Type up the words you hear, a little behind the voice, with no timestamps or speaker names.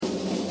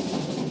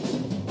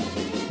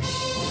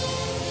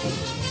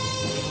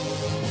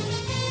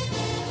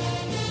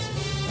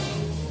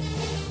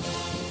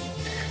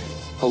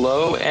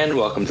Hello and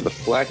welcome to The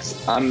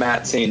Flex. I'm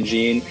Matt St.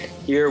 Jean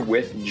here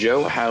with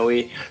Joe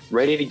Howie,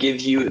 ready to give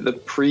you the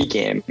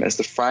pregame as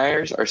the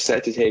Friars are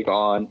set to take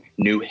on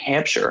New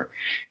Hampshire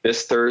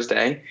this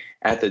Thursday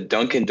at the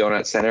Dunkin'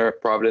 Donuts Center.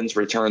 Providence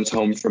returns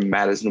home from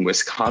Madison,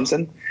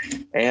 Wisconsin.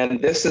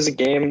 And this is a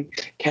game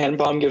Ken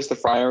Baum gives the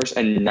Friars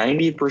a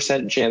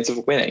 90% chance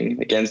of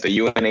winning against a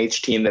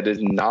UNH team that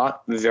is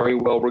not very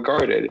well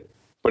regarded.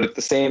 But at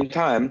the same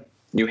time,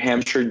 New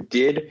Hampshire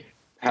did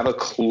have a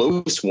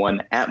close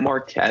one at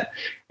Marquette,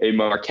 a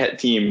Marquette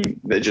team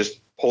that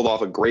just pulled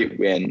off a great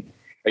win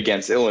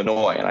against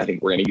Illinois. And I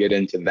think we're going to get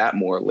into that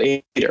more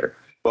later.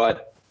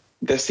 But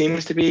this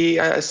seems to be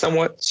a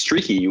somewhat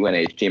streaky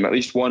UNH team, at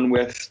least one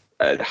with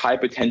a high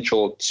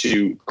potential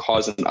to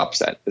cause an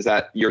upset. Is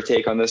that your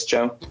take on this,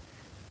 Joe?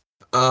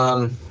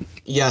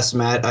 Yes,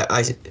 Matt.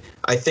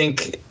 I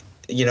think,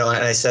 and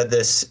I said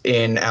this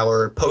in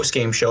our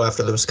post-game show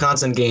after the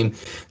Wisconsin game,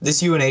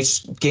 this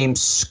UNH game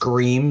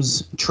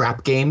screams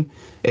trap game.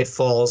 It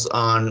falls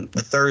on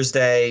the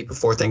Thursday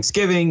before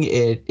Thanksgiving.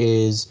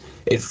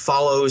 It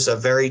follows a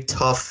very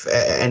tough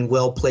and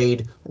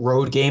well-played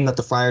road game that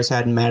the Friars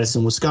had in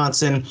Madison,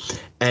 Wisconsin,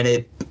 and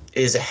it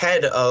is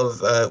ahead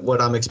of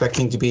what I'm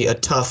expecting to be a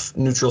tough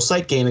neutral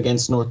site game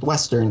against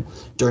Northwestern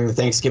during the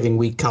Thanksgiving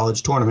week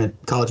college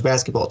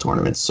basketball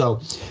tournament. So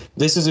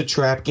this is a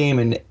trap game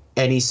in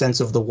any sense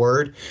of the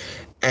word.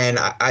 And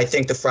I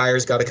think the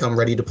Friars got to come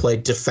ready to play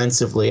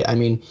defensively. I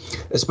mean,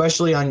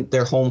 especially on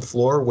their home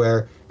floor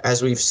where,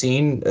 as we've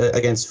seen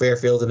against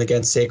Fairfield and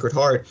against Sacred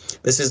Heart,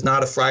 this is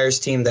not a Friars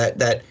team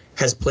that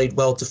has played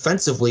well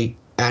defensively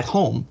at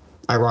home,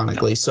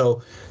 ironically.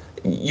 So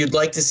you'd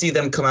like to see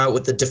them come out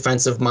with the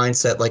defensive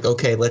mindset, like,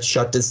 okay, let's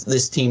shut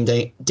this team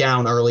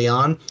down early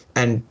on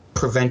and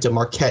prevent a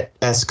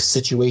Marquette-esque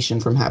situation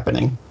from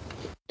happening.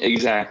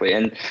 Exactly.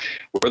 And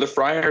where the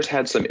Friars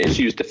had some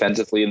issues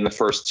defensively in the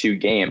first two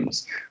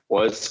games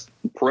was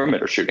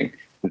perimeter shooting.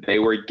 They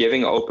were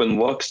giving open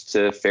looks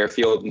to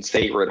Fairfield and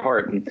Sacred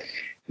Heart. And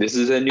this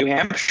is a New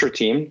Hampshire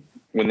team.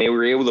 When they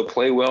were able to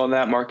play well in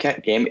that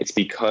Marquette game, it's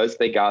because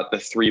they got the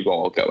three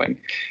ball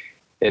going.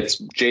 It's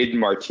Jaden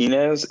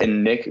Martinez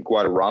and Nick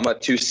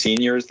Guadarrama, two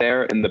seniors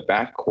there in the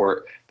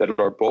backcourt that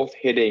are both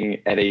hitting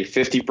at a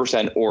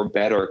 50% or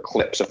better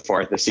clip so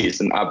far this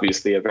season.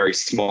 Obviously, a very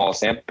small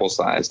sample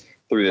size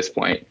through this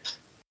point.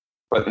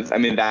 But, I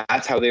mean,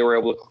 that's how they were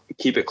able to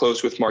keep it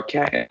close with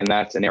Marquette, and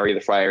that's an area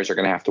the Friars are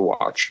going to have to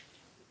watch.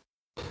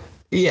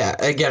 Yeah,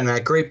 again,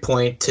 Matt, great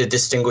point to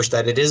distinguish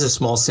that it is a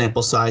small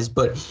sample size.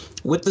 But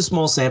with the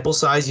small sample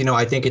size,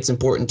 I think it's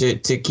important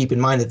to keep in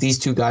mind that these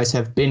two guys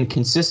have been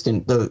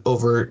consistent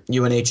over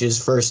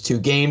UNH's first two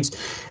games.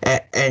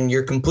 And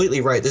you're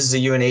completely right. This is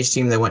a UNH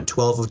team that went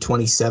 12 of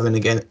 27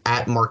 again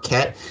at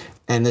Marquette.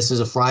 And this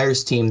is a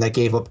Friars team that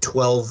gave up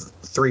 12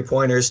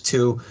 three-pointers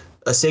to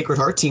a Sacred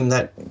Heart team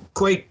that,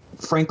 quite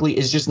frankly,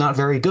 is just not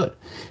very good.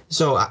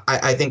 So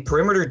I think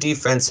perimeter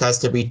defense has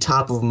to be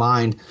top of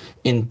mind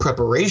in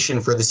preparation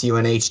for this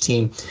UNH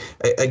team.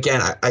 Again,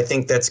 I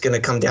think that's going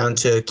to come down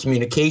to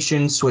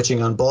communication,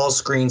 switching on ball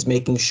screens,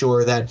 making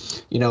sure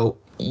that,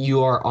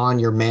 you are on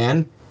your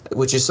man,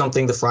 which is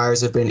something the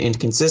Friars have been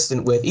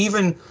inconsistent with,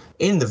 even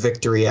in the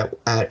victory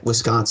at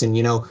Wisconsin.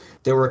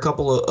 There were a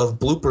couple of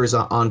bloopers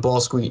on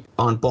ball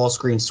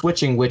screen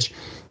switching, which,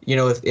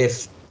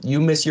 if you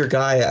miss your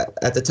guy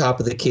at the top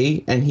of the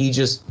key and he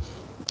just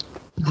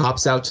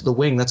hops out to the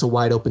wing, that's a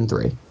wide open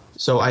three.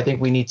 So I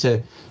think we need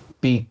to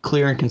be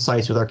clear and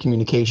concise with our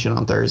communication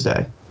on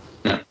Thursday.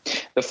 Yeah.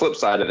 The flip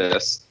side of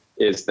this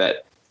is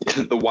that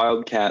the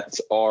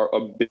Wildcats are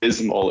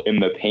abysmal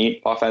in the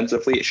paint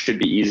offensively. It should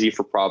be easy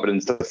for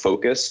Providence to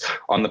focus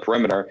on the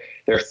perimeter.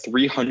 They're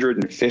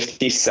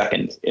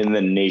 352nd in the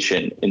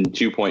nation in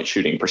two-point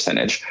shooting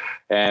percentage.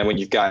 And when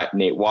you've got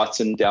Nate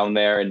Watson down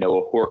there and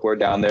Noah Horkler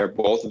down there,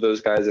 both of those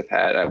guys have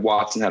had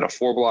Watson had a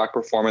 4-block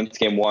performance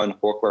game one.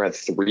 Horkler had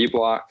 3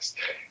 blocks.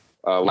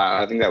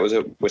 I think that was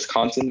at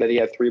Wisconsin that he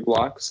had 3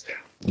 blocks.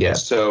 Yeah.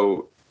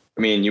 So,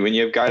 I mean, when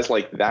you have guys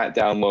like that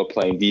down low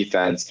playing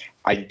defense,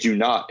 I do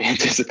not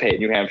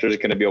anticipate New Hampshire is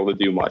going to be able to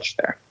do much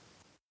there.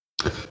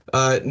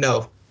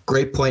 No,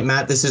 great point,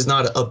 Matt. This is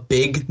not a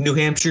big New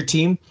Hampshire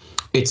team.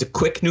 It's a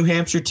quick New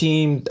Hampshire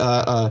team.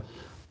 Pass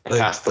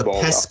the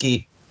ball pesky.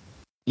 Well.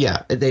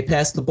 Yeah, they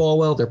pass the ball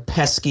well. They're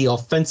pesky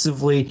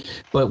offensively.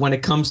 But when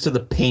it comes to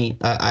the paint,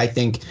 I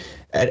think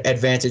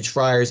advantage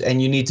Friars,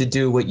 and you need to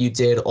do what you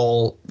did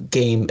all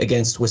game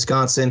against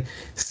Wisconsin.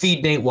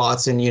 Feed Nate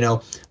Watson.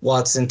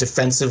 Watson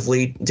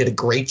defensively did a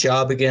great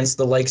job against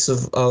the likes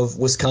of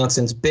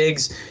Wisconsin's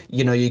bigs.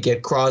 You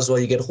get Croswell,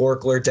 you get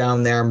Horkler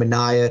down there,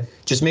 Minaya.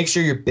 Just make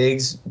sure your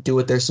bigs do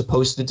what they're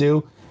supposed to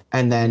do,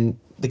 and then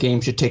the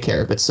game should take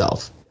care of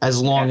itself,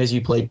 as long as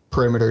you play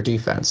perimeter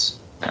defense.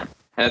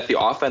 And at the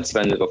offensive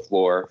end of the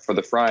floor for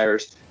the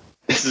Friars,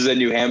 this is a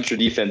New Hampshire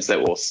defense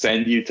that will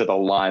send you to the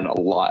line a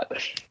lot.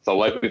 So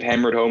like we've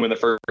hammered home in the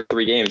first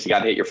 3 games, you got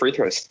to hit your free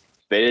throws.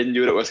 They didn't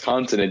do it at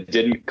Wisconsin. It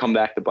didn't come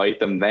back to bite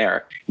them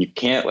there. You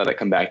can't let it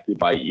come back to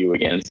bite you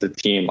against a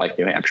team like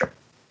New Hampshire.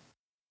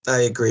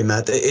 I agree,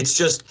 Matt.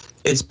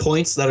 It's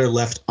points that are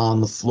left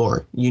on the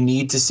floor. You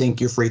need to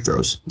sink your free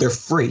throws. They're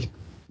free.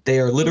 They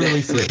are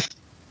literally free.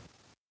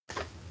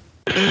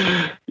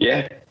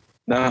 Yeah.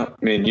 No,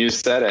 I mean, you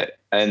said it.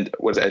 And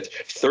was it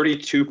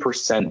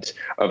 32%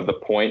 of the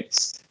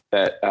points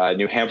that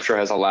New Hampshire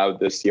has allowed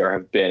this year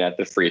have been at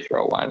the free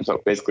throw line.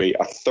 So basically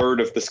a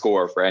third of the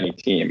score for any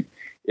team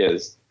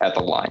is at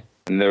the line.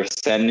 And they're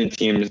sending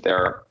teams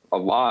there a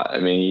lot. I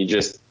mean, you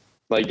just,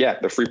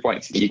 the free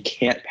points, you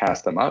can't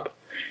pass them up.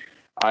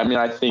 I mean,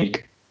 I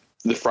think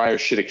the Friars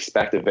should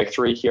expect a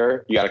victory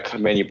here. You got to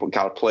come in, you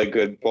got to play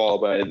good ball,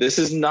 but this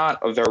is not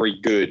a very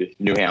good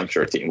New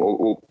Hampshire team.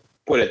 We'll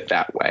put it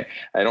that way.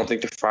 I don't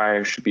think the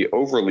Friars should be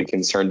overly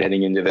concerned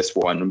heading into this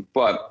one,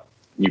 but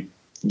you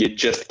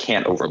just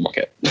can't overlook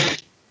it.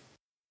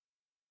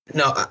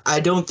 No, I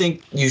don't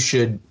think you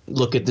should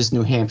look at this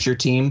New Hampshire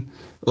team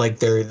like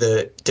they're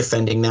the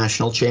defending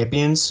national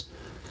champions.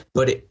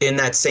 But in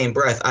that same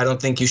breath, I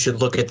don't think you should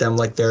look at them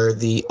like they're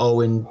the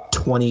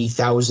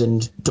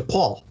 0-20,000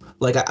 DePaul.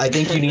 I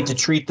think you need to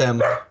treat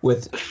them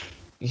with.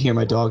 You hear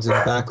my dogs in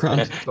the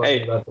background.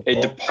 Hey,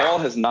 DePaul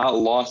has not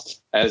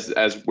lost, as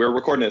we're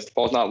recording this,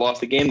 DePaul's not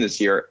lost a game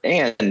this year,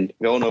 and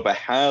Villanova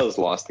has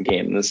lost the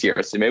game this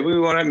year. So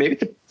maybe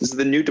this is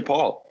the new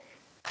DePaul.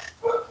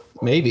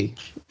 Maybe.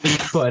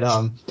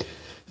 But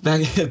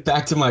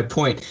back to my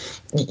point.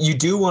 You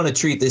do want to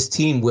treat this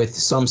team with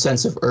some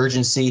sense of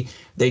urgency.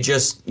 They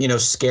just,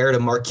 scared a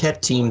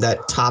Marquette team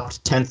that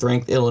topped 10th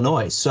ranked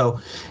Illinois.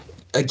 So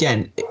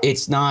again,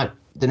 it's not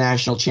the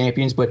national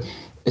champions, but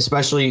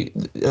especially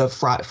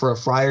for a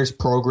Friars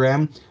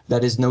program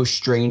that is no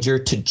stranger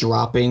to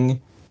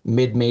dropping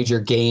mid-major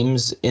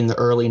games in the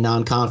early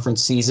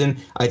non-conference season,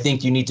 I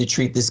think you need to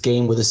treat this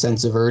game with a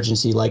sense of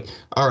urgency.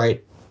 All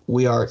right,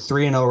 we are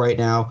 3-0 right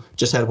now,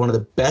 just had one of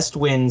the best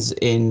wins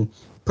in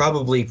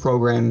probably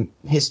program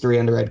history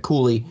under Ed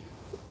Cooley.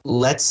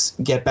 Let's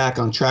get back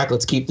on track.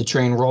 Let's keep the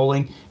train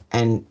rolling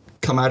and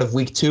come out of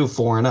week 2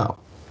 4-0.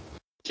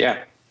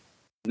 Yeah.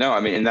 No,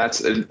 I mean, and that's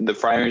the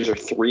Friars are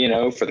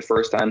 3-0 for the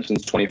first time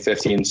since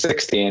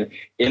 2015-16.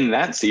 In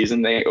that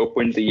season, they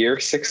opened the year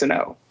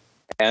 6-0.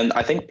 And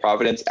I think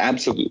Providence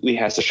absolutely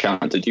has a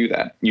shot to do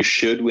that. You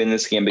should win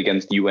this game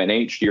against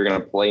UNH. You're going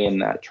to play in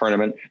that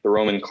tournament, the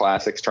Roman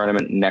Classics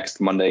tournament,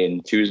 next Monday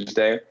and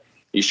Tuesday.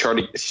 You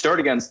start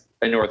against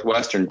a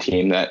Northwestern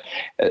team that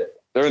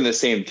they're in the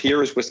same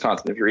tier as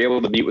Wisconsin. If you're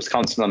able to beat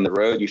Wisconsin on the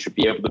road, you should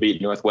be able to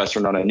beat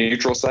Northwestern on a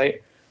neutral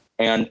site.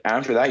 And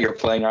after that, you're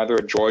playing either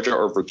Georgia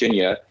or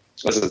Virginia.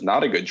 This is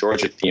not a good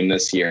Georgia team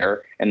this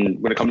year.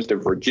 And when it comes to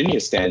Virginia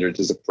standards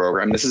as a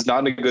program, this is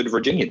not a good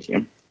Virginia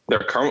team. They're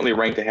currently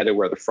ranked ahead of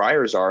where the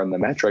Friars are in the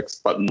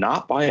metrics, but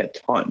not by a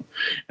ton.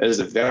 It is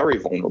a very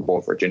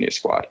vulnerable Virginia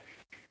squad.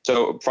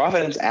 So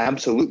Providence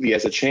absolutely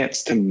has a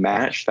chance to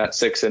match that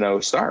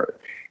 6-0 start.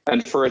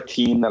 And for a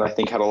team that I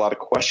think had a lot of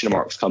question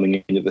marks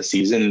coming into the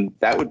season,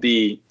 that would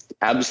be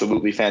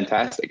absolutely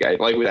fantastic.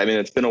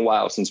 It's been a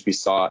while since we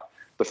saw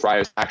the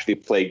Friars actually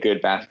play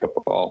good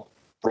basketball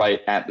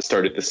right at the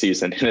start of the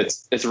season. And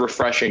it's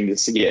refreshing to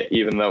see it,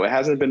 even though it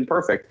hasn't been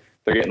perfect.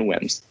 They're getting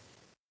wins.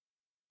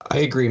 I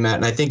agree, Matt,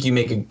 and I think you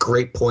make a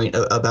great point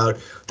about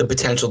the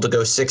potential to go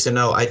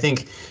 6-0. I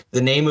think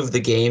the name of the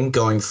game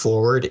going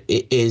forward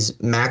is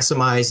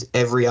maximize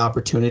every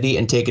opportunity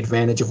and take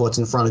advantage of what's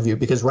in front of you.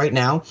 Because right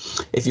now,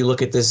 if you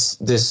look at this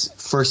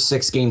first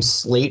 6-game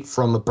slate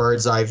from a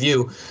bird's eye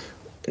view,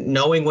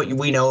 knowing what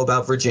we know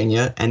about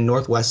Virginia and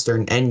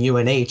Northwestern and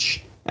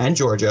UNH and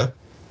Georgia,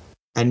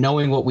 and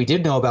knowing what we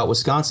did know about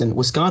Wisconsin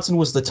was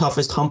the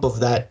toughest hump of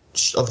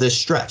this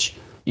stretch.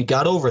 You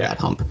got over that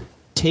hump.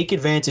 Take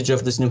advantage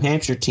of this New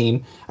Hampshire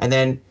team and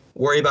then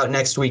worry about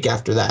next week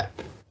after that.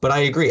 But I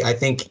agree. I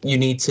think you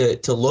need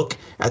to look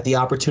at the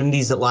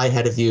opportunities that lie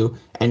ahead of you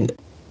and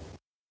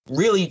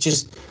really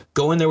just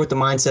go in there with the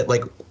mindset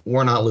like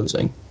we're not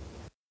losing.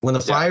 When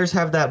the Friars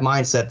have that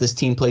mindset, this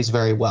team plays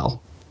very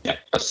well. Yeah,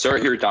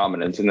 assert your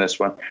dominance in this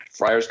one.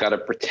 Friars got to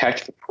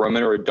protect the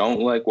perimeter. Don't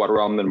let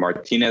Guadarrama and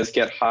Martinez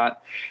get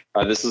hot.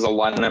 This is a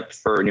lineup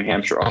for New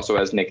Hampshire also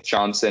has Nick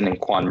Johnson and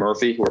Quan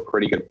Murphy, who are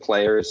pretty good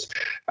players.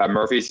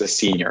 Murphy's a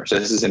senior, so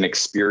this is an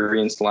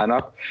experienced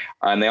lineup.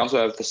 And they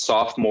also have the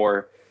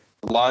sophomore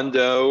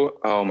Londo.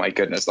 Oh, my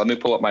goodness. Let me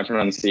pull up my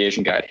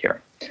pronunciation guide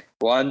here.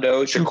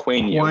 Londo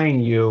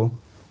Chiquinho.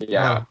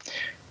 Yeah.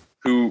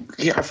 Who,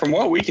 from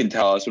what we can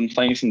tell, has been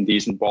playing some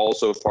decent ball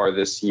so far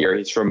this year.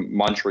 He's from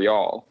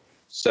Montreal.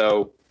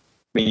 So,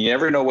 you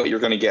never know what you're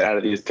going to get out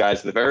of these guys.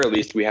 At the very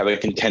least, we have a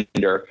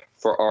contender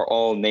for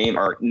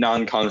our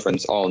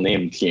non-conference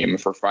all-name team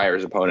for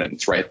Friars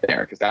opponents right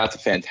there, because that's a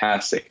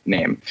fantastic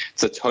name.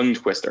 It's a tongue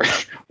twister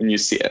when you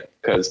see it,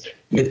 because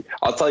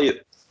I'll tell you,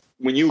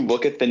 when you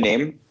look at the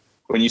name,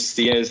 when you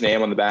see his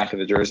name on the back of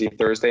the jersey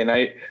Thursday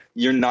night,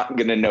 you're not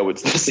going to know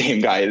it's the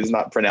same guy. It is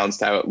not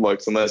pronounced how it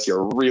looks unless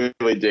you're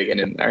really digging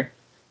in there.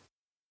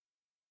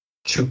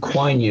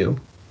 Chiquinho.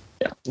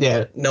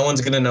 Yeah, no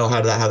one's going to know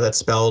how that's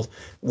spelled.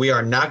 We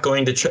are not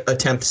going to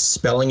attempt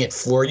spelling it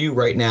for you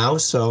right now,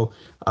 so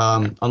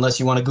Unless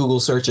you want to Google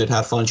search it,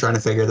 have fun trying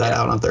to figure that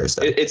out on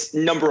Thursday. It's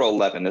number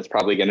 11. It's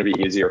probably going to be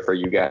easier for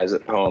you guys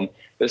at home.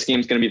 This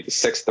game's going to be the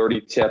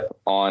 6:30 tip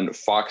on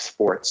Fox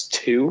Sports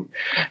 2.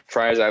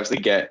 Friars obviously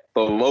get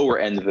the lower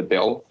end of the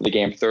bill for the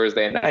game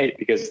Thursday night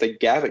because the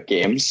Gavitt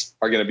games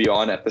are going to be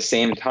on at the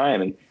same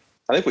time. And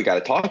I think we got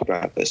to talk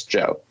about this,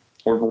 Joe.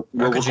 We're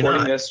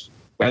recording this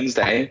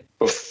Wednesday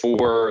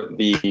before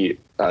the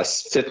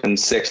 5th and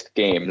 6th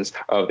games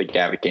of the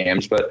Gavitt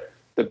games, but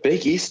the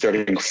Big East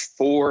starting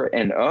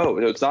 4-0. So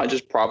it's not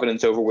just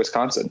Providence over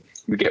Wisconsin.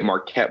 You get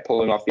Marquette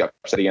pulling off the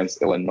upset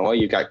against Illinois.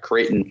 You got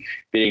Creighton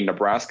beating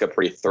Nebraska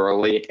pretty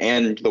thoroughly,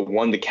 and the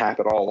one to cap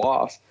it all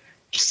off,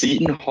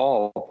 Seton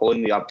Hall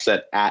pulling the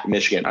upset at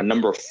Michigan, a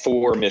number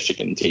 4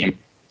 Michigan team.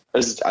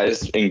 This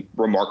is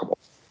remarkable.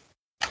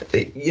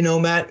 You know,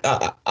 Matt,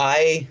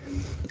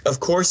 of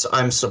course,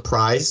 I'm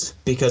surprised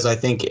because I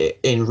think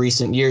in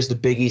recent years the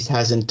Big East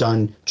hasn't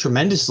done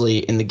tremendously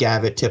in the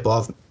Gavitt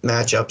tip-off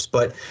matchups.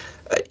 But,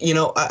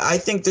 I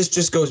think this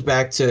just goes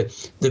back to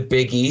the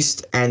Big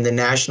East and the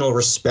national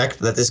respect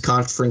that this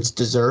conference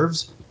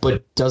deserves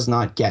but does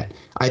not get.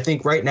 I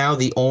think right now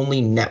the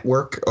only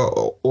network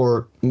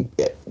or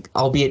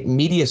albeit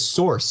media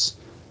source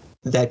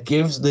that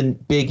gives the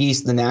Big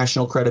East the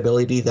national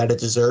credibility that it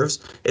deserves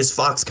is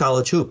Fox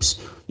College Hoops.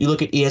 You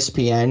look at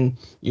ESPN,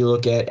 you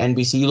look at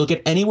NBC, you look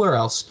at anywhere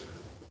else,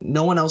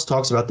 no one else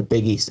talks about the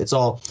Big East. It's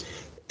all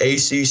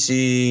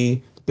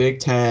ACC, Big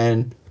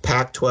Ten,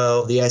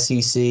 Pac-12, the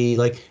SEC.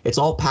 Like, it's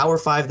all Power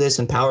 5 this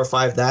and Power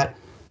 5 that.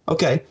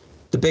 Okay,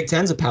 the Big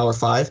Ten's a Power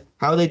 5.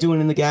 How are they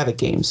doing in the Gavitt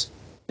games?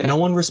 No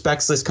one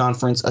respects this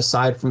conference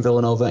aside from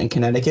Villanova and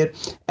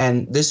Connecticut,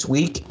 and this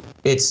week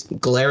it's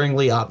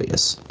glaringly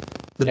obvious.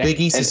 The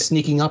Big East is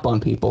sneaking up on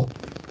people.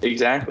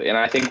 Exactly.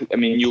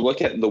 And you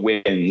look at the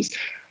wins,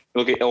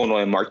 look at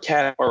Illinois and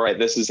Marquette. All right,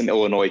 this is an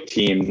Illinois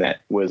team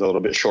that was a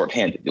little bit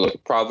shorthanded. You look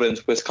at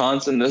Providence,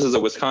 Wisconsin. This is a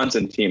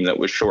Wisconsin team that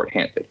was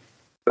shorthanded.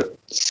 But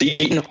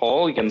Seton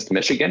Hall against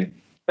Michigan,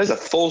 that's a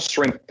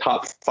full-strength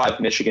top 5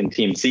 Michigan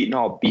team. Seton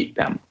Hall beat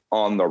them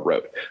on the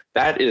road.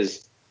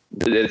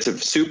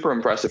 It's super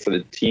impressive for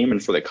the team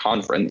and for the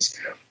conference.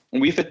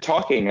 And we've been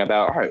talking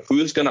about, all right,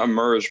 who's going to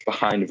emerge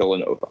behind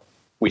Villanova?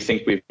 We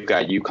think we've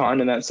got UConn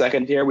in that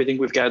second tier. We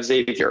think we've got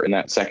Xavier in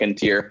that second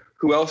tier.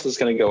 Who else is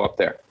going to go up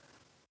there?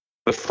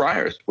 The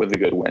Friars with a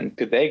good win.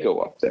 Could they go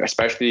up there,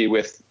 especially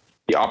with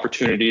the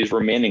opportunities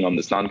remaining on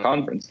this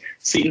non-conference?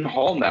 Seton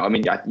Hall now,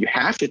 you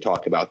have to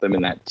talk about them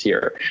in that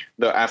tier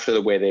after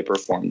the way they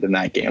performed in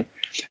that game.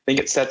 I think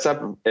it sets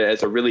up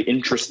as a really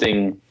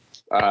interesting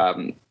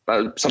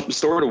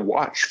story to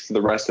watch for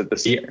the rest of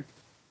this year.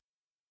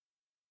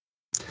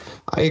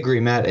 I agree,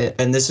 Matt.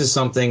 And this is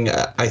something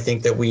I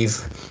think that we've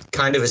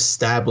kind of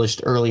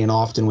established early and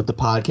often with the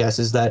podcast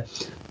is that,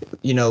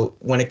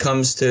 when it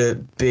comes to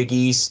Big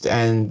East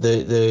and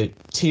the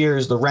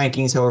tiers, the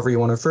rankings, however you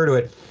want to refer to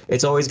it,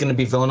 it's always going to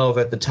be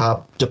Villanova at the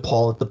top,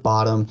 DePaul at the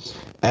bottom.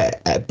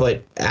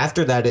 But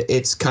after that,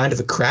 it's kind of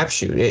a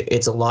crapshoot.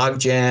 It's a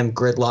logjam,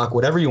 gridlock,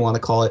 whatever you want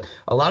to call it.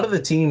 A lot of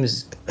the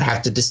teams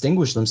have to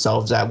distinguish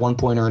themselves at one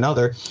point or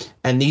another.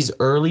 And these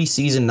early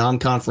season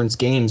non-conference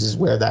games is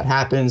where that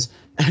happens.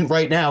 And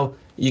right now,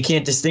 you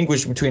can't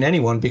distinguish between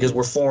anyone because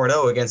we're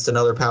 4-0 against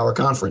another power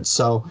conference.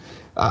 So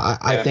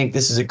I think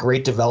this is a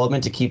great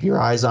development to keep your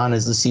eyes on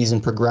as the season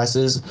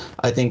progresses.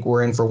 I think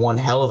we're in for one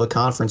hell of a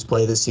conference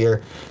play this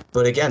year.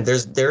 But again,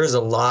 there is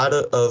a lot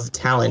of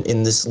talent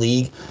in this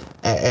league,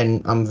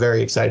 and I'm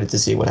very excited to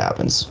see what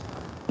happens.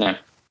 Yeah,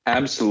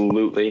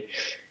 absolutely.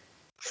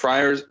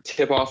 Friars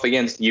tip off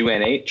against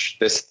UNH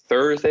this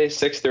Thursday,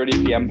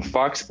 6:30 p.m.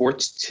 Fox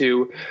Sports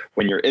 2.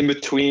 When you're in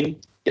between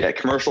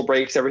commercial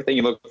breaks, everything,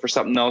 you look for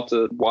something else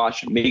to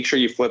watch, make sure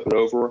you flip it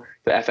over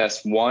to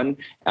FS1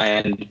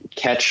 and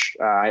catch,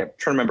 I'm trying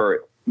to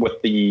remember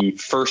what the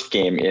first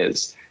game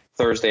is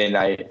Thursday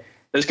night.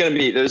 There's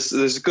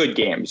good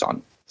games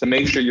on. So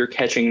make sure you're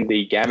catching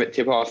the Gavitt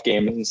Tipoff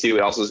Games and see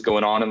what else is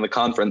going on in the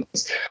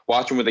conference.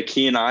 Watch them with a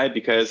keen eye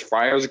because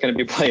Friars are going to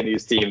be playing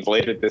these teams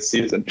later this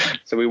season.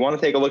 So we want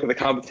to take a look at the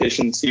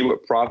competition, see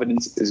what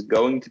Providence is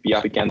going to be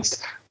up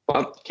against.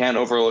 But can't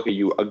overlook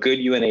a good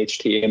UNH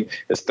team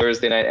this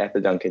Thursday night at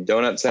the Dunkin'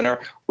 Donuts Center.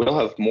 We'll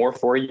have more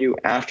for you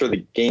after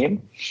the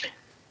game.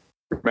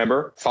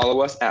 Remember,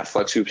 follow us at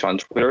Flex Hoops on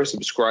Twitter.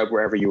 Subscribe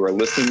wherever you are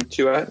listening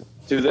to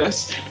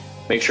this.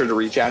 Make sure to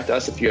reach out to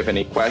us if you have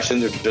any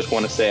questions or just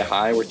want to say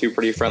hi. We're two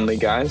pretty friendly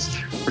guys.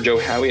 For Joe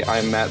Howie,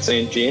 I'm Matt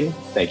St. Jean.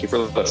 Thank you for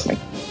listening.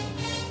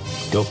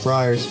 Go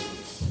Friars.